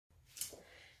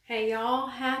Hey y'all,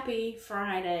 happy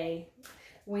Friday.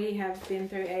 We have been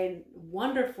through a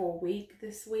wonderful week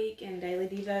this week in Daily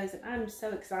Devos, and I'm so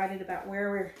excited about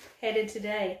where we're headed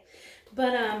today.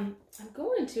 But I'm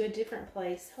going to a different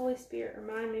place. Holy Spirit,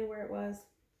 remind me where it was.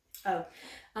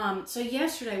 So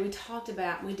yesterday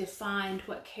we defined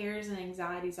what cares and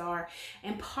anxieties are,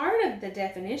 and part of the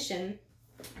definition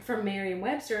from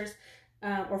Merriam-Webster's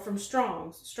or from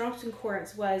Strong's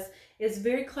Concordance is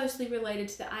very closely related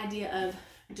to the idea of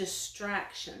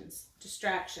distractions.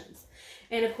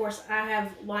 And of course, I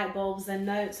have light bulbs and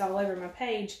notes all over my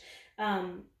page.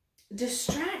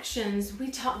 Distractions,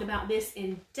 we talked about this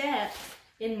in depth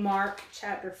in Mark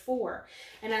chapter 4.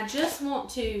 And I just want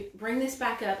to bring this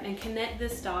back up and connect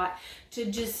this dot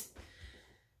to just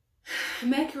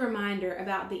make a reminder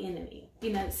about the enemy.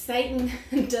 You know, Satan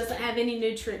doesn't have any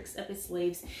new tricks up his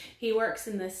sleeves. He works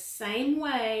in the same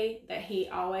way that he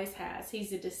always has.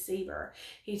 He's a deceiver.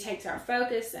 He takes our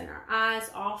focus and our eyes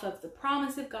off of the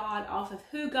promise of God, off of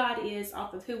who God is,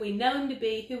 off of who we know him to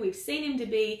be, who we've seen him to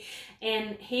be,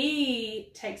 and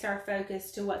he takes our focus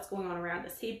to what's going on around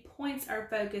us. He points our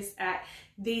focus at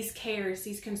these cares,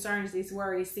 these concerns, these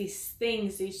worries, these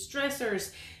things, these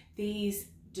stressors, these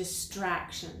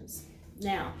distractions.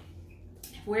 Now,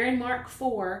 we're in Mark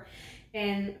 4,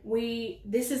 and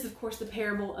this is of course the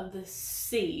parable of the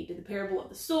seed, the parable of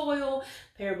the soil,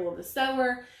 parable of the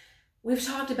sower. We've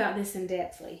talked about this in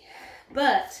depthly,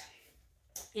 but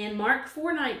in Mark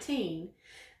 4:18,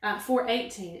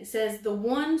 it says, "The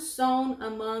ones sown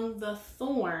among the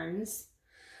thorns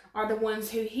are the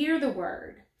ones who hear the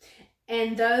word,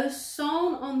 and those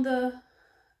sown on the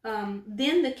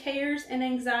then the cares and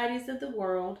anxieties of the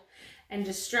world and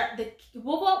Can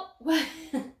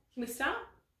we stop?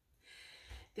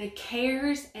 The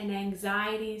cares and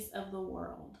anxieties of the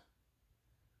world."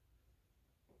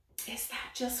 Is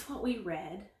that just what we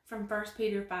read from 1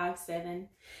 Peter 5:7?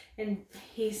 And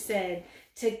he said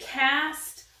to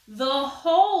cast the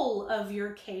whole of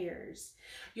your cares,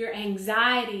 your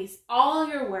anxieties, all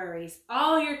your worries,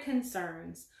 all your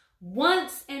concerns,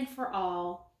 once and for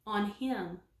all on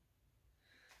him.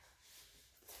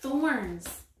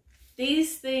 Thorns.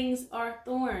 These things are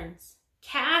thorns.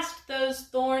 Cast those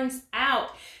thorns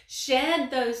out.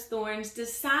 Shed those thorns.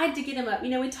 Decide to get them up. You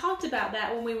know, we talked about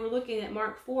that when we were looking at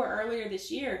Mark 4 earlier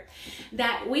this year,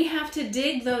 that we have to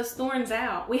dig those thorns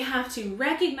out. We have to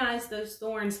recognize those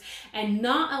thorns and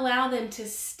not allow them to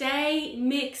stay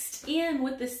mixed in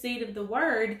with the seed of the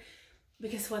word,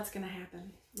 because what's going to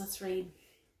happen? Let's read.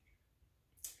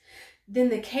 "Then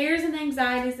the cares and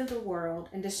anxieties of the world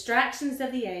and distractions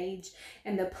of the age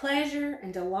and the pleasure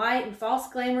and delight and false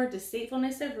glamour,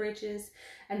 deceitfulness of riches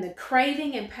and the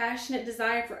craving and passionate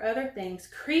desire for other things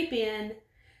creep in,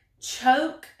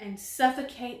 choke and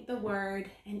suffocate the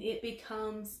word, and it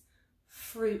becomes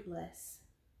fruitless."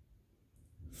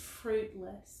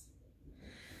 Fruitless.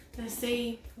 Now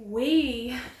see,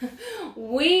 we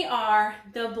are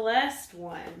the blessed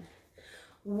one.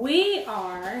 We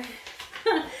are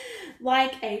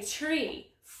like a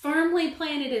tree, firmly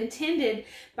planted and tended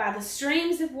by the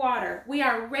streams of water. We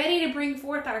are ready to bring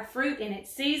forth our fruit in its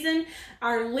season.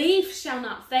 Our leaf shall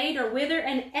not fade or wither,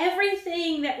 and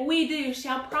everything that we do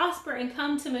shall prosper and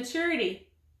come to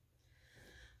maturity.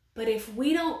 But if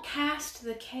we don't cast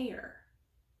the care,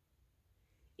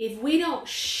 if we don't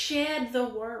shed the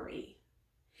worry,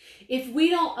 if we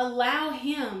don't allow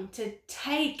him to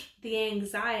take the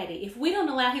anxiety, if we don't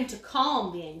allow him to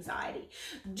calm the anxiety,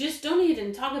 just don't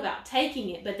even talk about taking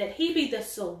it, but that he be the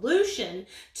solution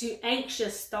to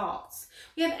anxious thoughts.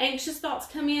 We have anxious thoughts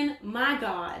come in. My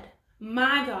God,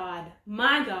 my God,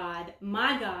 my God,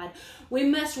 my God. We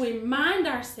must remind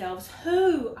ourselves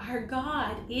who our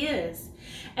God is,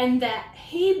 and that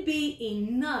he be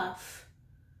enough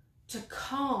to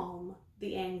calm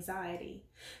the anxiety.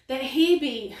 That he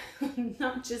be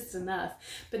not just enough,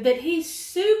 but that he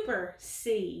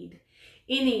supersede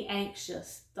any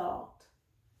anxious thought.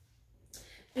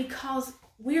 Because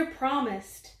we're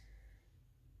promised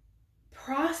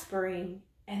prospering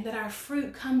and that our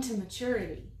fruit come to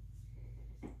maturity.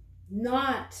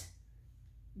 Not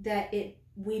that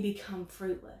we become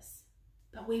fruitless.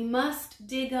 But we must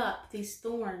dig up these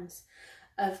thorns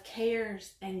of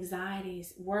cares,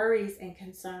 anxieties, worries, and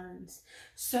concerns,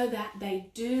 so that they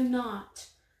do not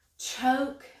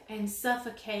choke and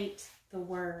suffocate the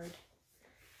word.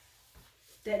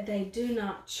 That they do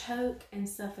not choke and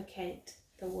suffocate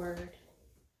the word.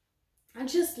 I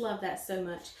just love that so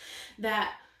much,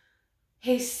 that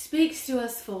He speaks to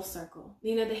us full circle,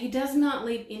 that he does not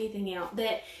leave anything out,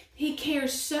 that he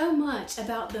cares so much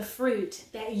about the fruit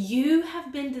that you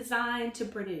have been designed to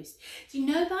produce. See,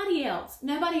 nobody else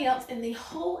in the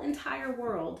whole entire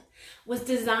world was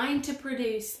designed to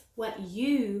produce what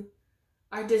you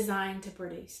are designed to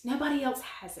produce. Nobody else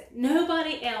has it.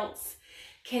 Nobody else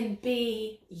can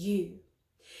be you.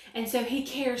 And so he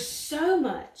cares so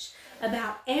much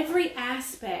about every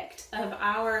aspect of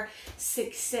our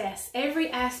success, every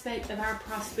aspect of our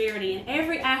prosperity, and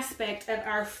every aspect of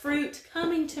our fruit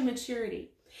coming to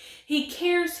maturity. He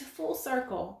cares full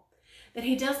circle that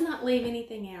he does not leave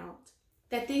anything out,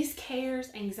 that these cares,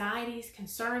 anxieties,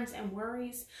 concerns, and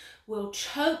worries will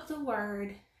choke the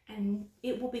word and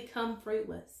it will become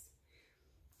fruitless.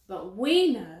 But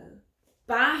we know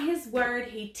by his word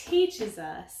he teaches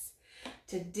us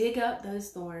to dig up those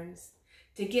thorns,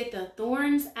 to get the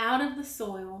thorns out of the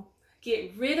soil,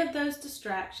 get rid of those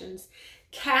distractions,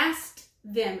 cast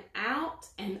them out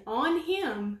and on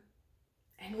him,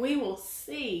 and we will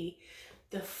see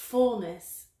the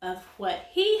fullness of what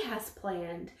he has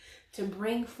planned to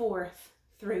bring forth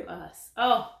through us.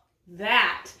 Oh,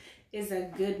 that is a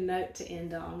good note to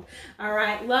end on. All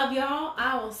right, love y'all.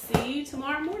 I will see you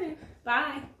tomorrow morning.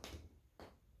 Bye.